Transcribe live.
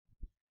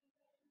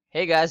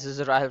Hey guys, this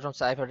is Rahul from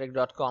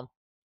cyphertech.com,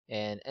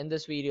 and in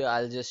this video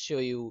I'll just show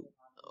you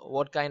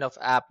what kind of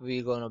app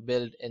we're going to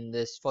build in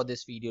this for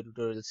this video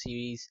tutorial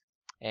series,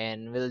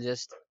 and we'll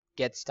just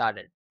get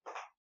started.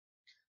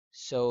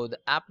 So the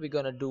app we're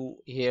going to do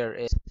here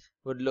is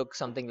would look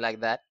something like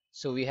that.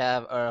 So we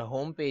have our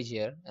home page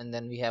here, and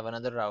then we have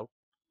another route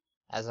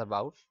as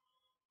about,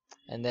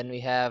 and then we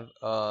have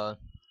a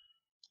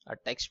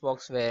text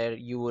box where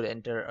you would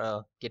enter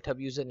a GitHub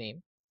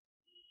username,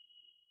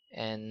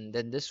 and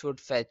then this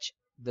would fetch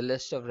the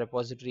list of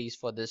repositories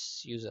for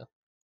this user.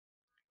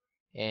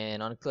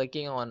 And on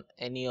clicking on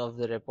any of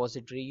the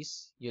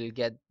repositories you'll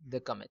get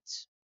the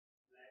commits.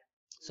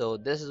 So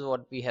this is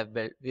what we have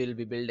built, we'll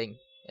be building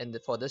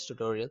for this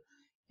tutorial,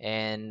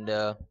 and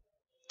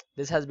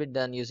this has been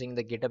done using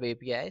the GitHub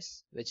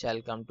APIs, which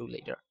I'll come to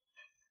later.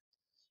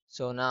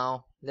 So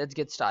now let's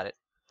get started.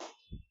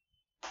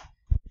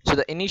 So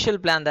the initial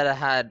plan that I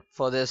had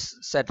for this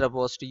setup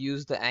was to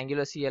use the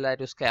Angular CLI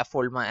to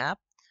scaffold my app,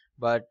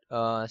 but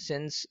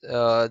since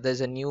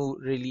there's a new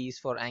release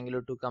for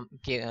Angular 2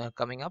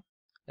 coming up,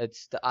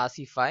 it's the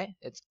RC5.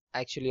 It's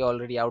actually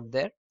already out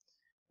there,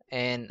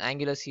 and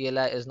Angular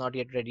CLI is not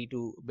yet ready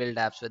to build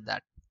apps with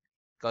that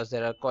because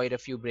there are quite a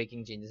few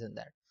breaking changes in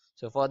that.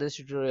 So for this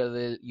tutorial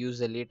we'll use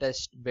the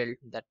latest build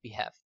that we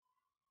have.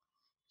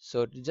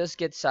 So to just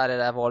get started,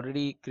 I've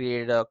already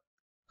created a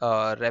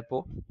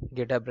repo,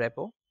 GitHub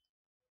repo,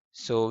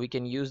 so we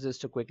can use this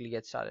to quickly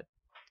get started.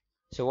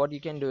 So what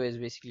you can do is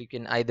basically you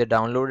can either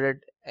download it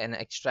and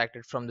extract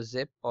it from the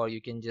zip, or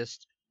you can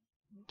just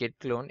git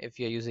clone if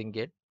you're using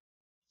Git.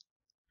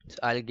 So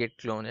I'll git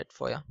clone it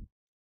for you.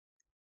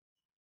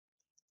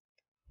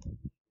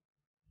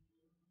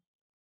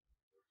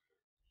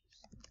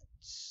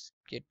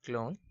 Git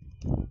clone.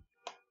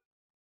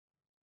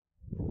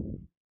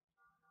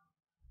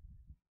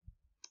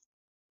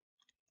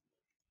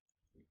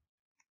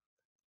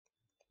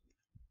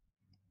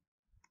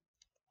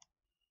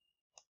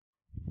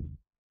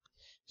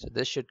 So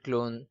this should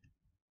clone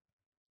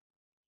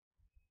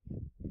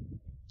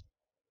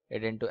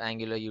it into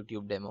Angular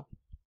YouTube demo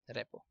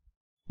repo.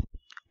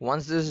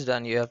 Once this is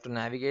done, you have to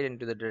navigate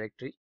into the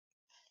directory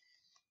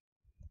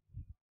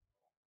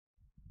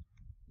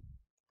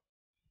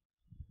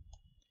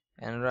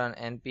and run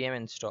npm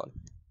install.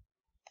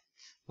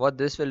 What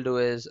this will do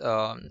is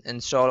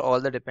install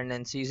all the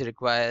dependencies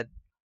required,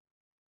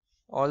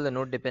 all the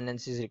node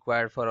dependencies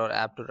required for our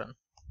app to run.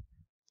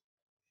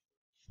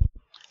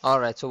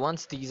 Alright, so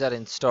once these are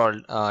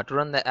installed, to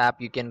run the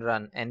app you can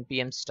run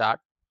npm start,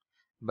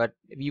 but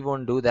we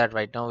won't do that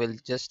right now. We'll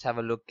just have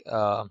a look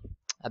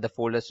at the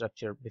folder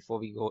structure before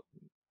we go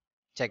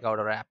check out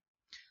our app.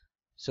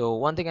 So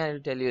one thing I will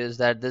tell you is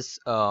that this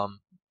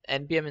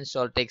npm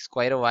install takes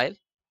quite a while.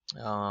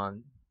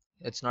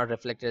 It's not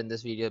reflected in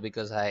this video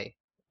because I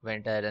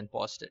went ahead and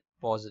paused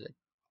it.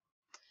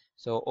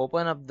 So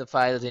open up the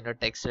files in your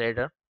text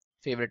editor,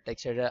 favorite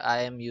text editor.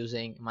 I am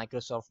using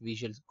Microsoft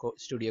Visual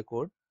Studio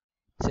Code,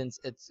 since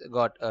it's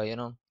got a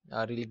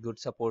really good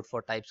support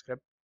for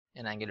TypeScript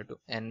and Angular 2,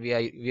 and we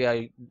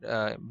are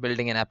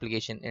building an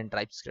application in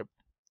TypeScript.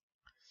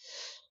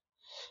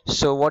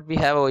 So what we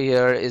have over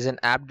here is an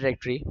app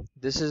directory.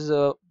 This is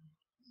a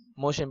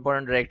most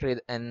important directory,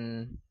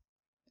 and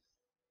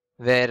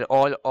where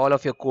all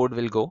of your code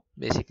will go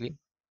basically.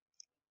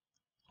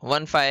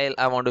 One file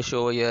I want to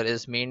show here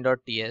is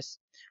main.ts.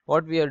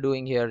 What we are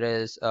doing here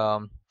is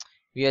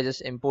we are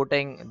just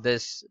importing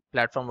this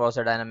platform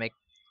browser dynamic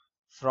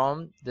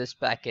from this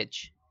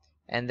package,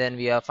 and then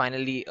we are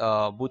finally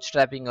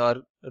bootstrapping our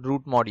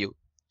root module.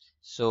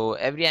 So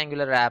every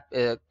Angular app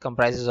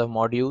comprises of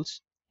modules,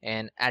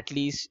 and at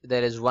least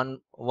there is one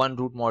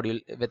root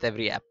module with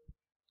every app.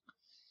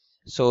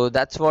 So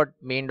that's what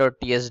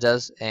main.ts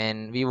does,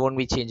 and we won't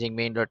be changing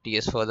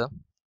main.ts further.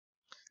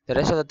 The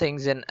rest of the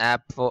things in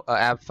app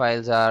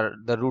files are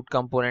the root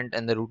component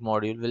and the root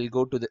module. We'll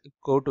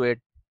go to it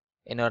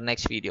in our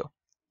next video.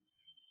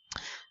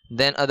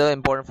 Then other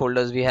important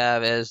folders we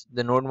have is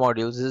the node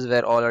modules. This is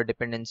where all our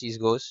dependencies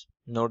goes,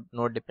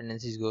 node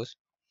dependencies goes.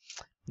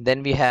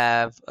 Then we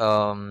have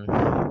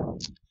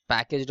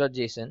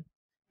package.json.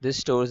 This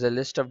stores a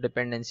list of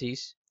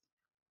dependencies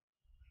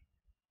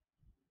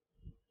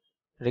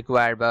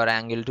required by our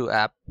Angular 2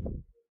 app.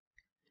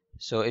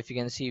 So if you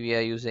can see, we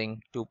are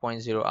using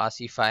 2.0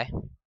 RC5.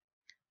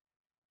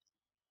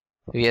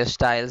 We have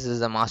styles. This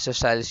is the master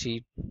style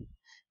sheet.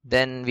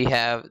 Then we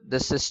have the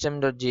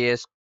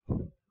system.js,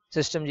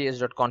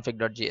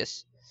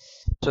 systemjs.config.js.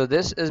 So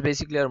this is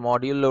basically our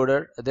module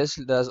loader. This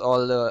does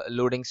all the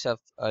loading stuff,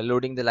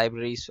 loading the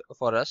libraries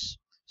for us,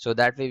 so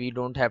that way we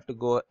don't have to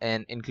go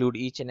and include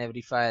each and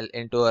every file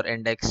into our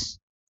index.html.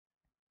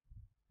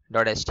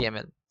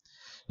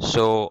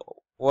 So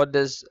what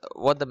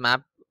the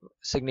map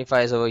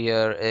signifies over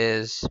here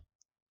is,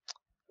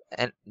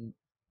 and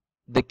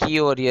the key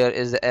over here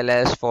is the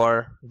ls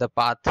for the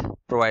path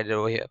provided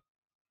over here.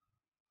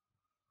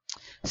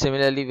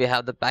 Similarly, we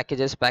have the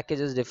packages.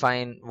 Packages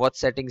define what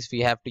settings we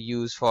have to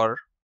use for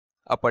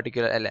a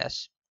particular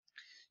ls.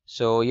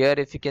 So here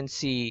if you can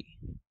see,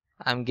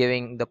 I'm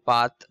giving the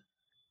path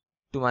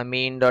to my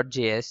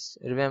main.js.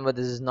 Remember,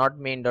 this is not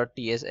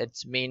main.ts,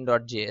 it's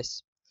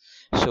main.js.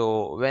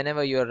 So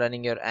whenever you are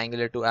running your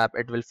Angular 2 app,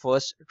 it will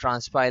first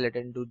transpile it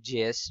into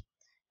JS,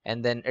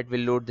 and then it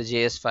will load the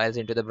JS files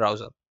into the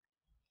browser.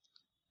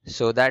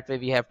 So that way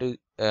we have to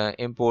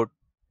import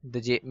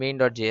the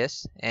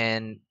main.js,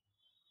 and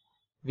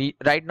we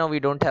right now we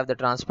don't have the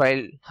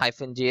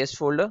transpile-js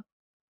folder,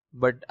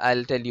 but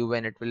I'll tell you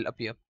when it will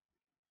appear.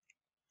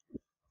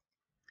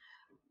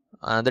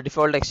 The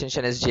default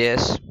extension is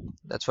JS.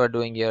 That's what we're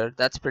doing here.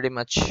 That's pretty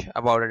much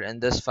about it in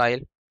this file.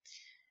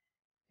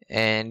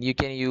 And you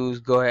can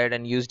go ahead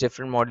and use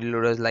different module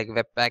loaders like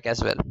Webpack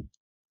as well.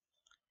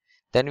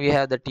 Then we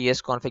have the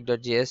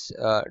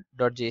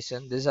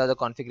tsconfig.json. These are the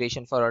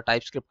configuration for our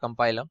TypeScript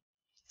compiler.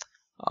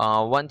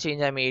 One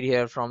change I made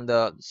here from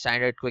the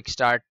standard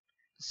Quickstart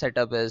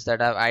setup is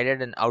that I've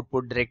added an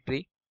output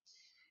directory,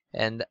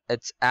 and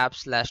it's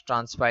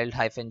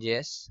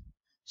app/transpiled-js.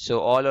 So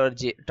all our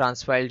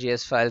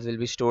transpiled.js files will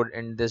be stored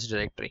in this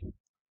directory.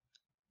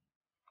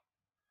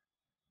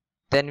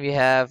 Then we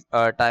have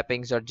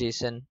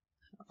typings.json.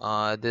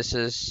 This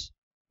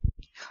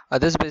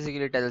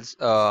basically tells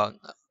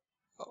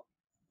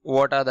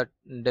what are the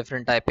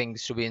different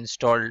typings to be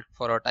installed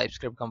for our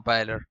TypeScript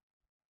compiler,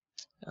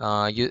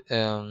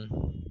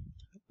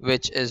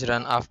 which is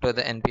run after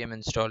the npm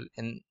install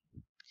in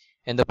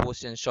the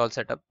post install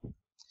setup.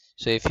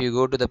 So if you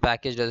go to the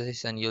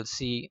package.json, you'll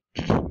see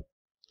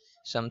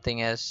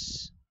something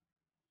as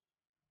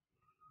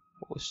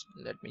post.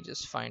 Let me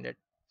just find it.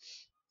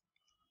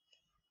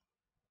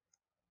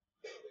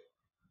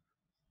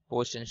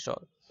 Post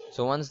install.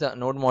 So once the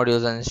node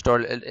modules are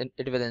installed,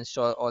 it will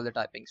install all the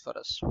typings for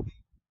us.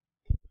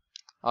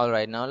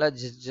 Alright, now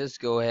let's just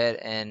go ahead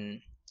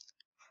and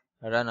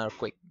run our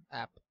quick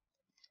app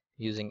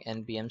using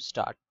npm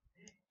start.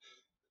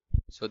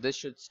 So this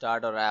should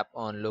start our app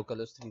on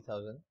localhost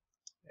 3000.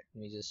 Let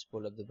me just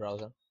pull up the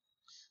browser.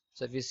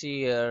 So if you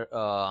see here,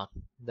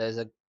 there's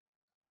a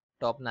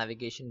top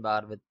navigation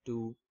bar with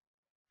two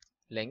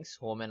links,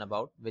 home and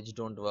about, which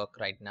don't work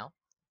right now.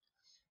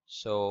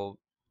 So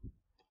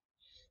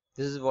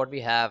this is what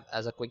we have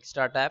as a quick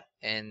start app,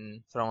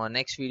 and from our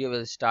next video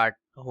we'll start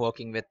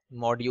working with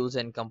modules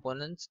and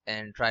components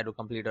and try to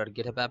complete our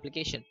GitHub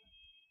application.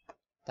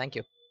 Thank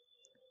you.